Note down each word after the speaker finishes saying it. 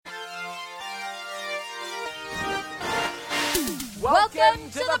Welcome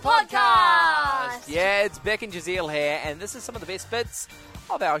to the podcast! Yeah, it's Beck and Jazeel here, and this is some of the best bits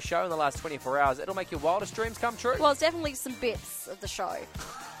of our show in the last 24 hours. It'll make your wildest dreams come true. Well, it's definitely some bits of the show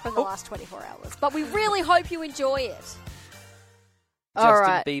from the last 24 hours, but we really hope you enjoy it.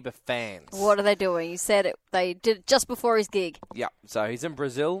 Justin Bieber fans. What are they doing? You said it. They did it just before his gig. Yeah, so he's in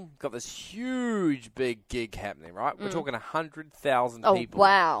Brazil, got this huge big gig happening, right? We're talking 100,000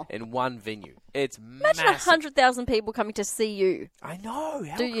 people in one venue. It's Imagine massive. 100,000 people coming to see you. I know.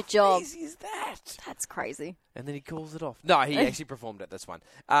 How do your job. crazy is that? That's crazy. And then he calls it off. No, he actually performed at this one.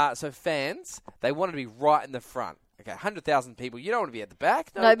 So fans, they wanted to be right in the front. Okay, 100,000 people. You don't want to be at the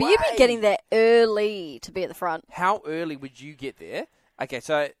back. No, but you'd be getting there early to be at the front. How early would you get there? Okay,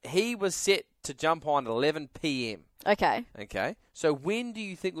 so he was set to jump on at 11 p.m. Okay. Okay. So when do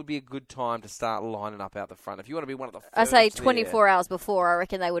you think would be a good time to start lining up out the front? If you want to be one of the first I say 24 hours before, I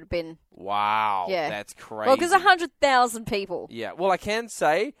reckon they would have been. Wow. Yeah. That's crazy. Well, because 100,000 people. Yeah. Well, I can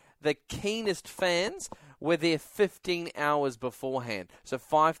say the keenest fans were there 15 hours beforehand. So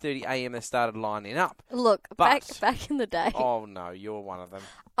 5:30 a.m. they started lining up. Look, back in the day. Oh, no, you're one of them.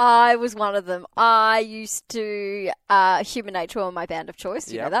 I was one of them. I used to Human Nature on my band of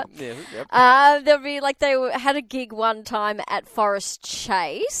choice. You know that? Yeah, yep. There'd be they had a gig one time at Forest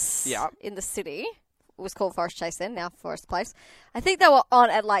Chase in the city. It was called Forest Chase then, now Forest Place. I think they were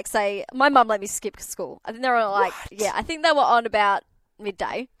on at say, my mum let me skip school. I think they were on I think they were on about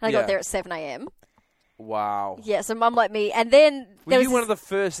midday. And I got there at 7 a.m. Wow. Yeah, so mum let me, and then were you one of the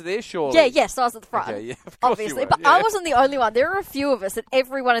first there, surely? Yes, I was at the front. Okay, yeah, of course obviously, you were, but I wasn't the only one. There were a few of us at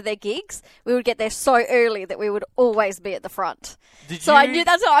every one of their gigs. We would get there so early that we would always be at the front. I knew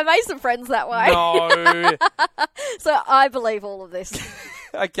that's how I made some friends that way. No. So I believe all of this.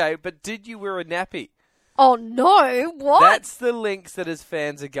 Okay, but did you wear a nappy? Oh no! What? That's the lengths that his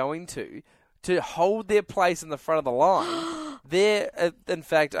fans are going to hold their place in the front of the line. There, in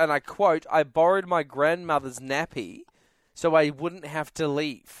fact, and I quote, I borrowed my grandmother's nappy so I wouldn't have to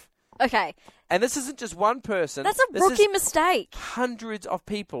leave. Okay. And this isn't just one person. That's a rookie mistake. Hundreds of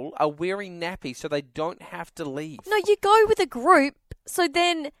people are wearing nappies so they don't have to leave. No, you go with a group, so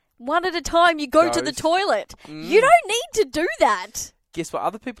then one at a time you go to the toilet. You don't need to do that. Guess what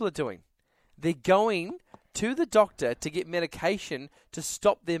other people are doing? They're going to the doctor to get medication to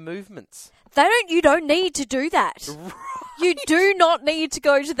stop their movements. You don't need to do that. Right. You do not need to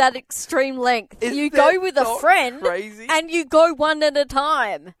go to that extreme length. You go with a friend crazy? And you go one at a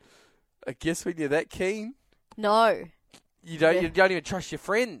time. I guess when you're that keen. No. You don't even trust your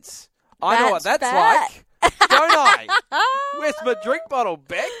friends. I know what that's like. Don't I? Where's my drink bottle,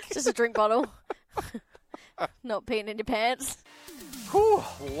 Beck? Just a drink bottle. Not peeing in your pants. Whew,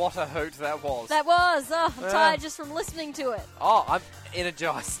 what a hoot that was. That was. Oh, I'm tired just from listening to it. Oh, I'm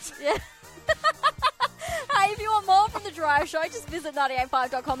energised. Yeah. Hey, if you want more from The Drive Show, just visit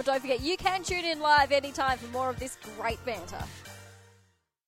 985.com and don't forget you can tune in live anytime for more of this great banter.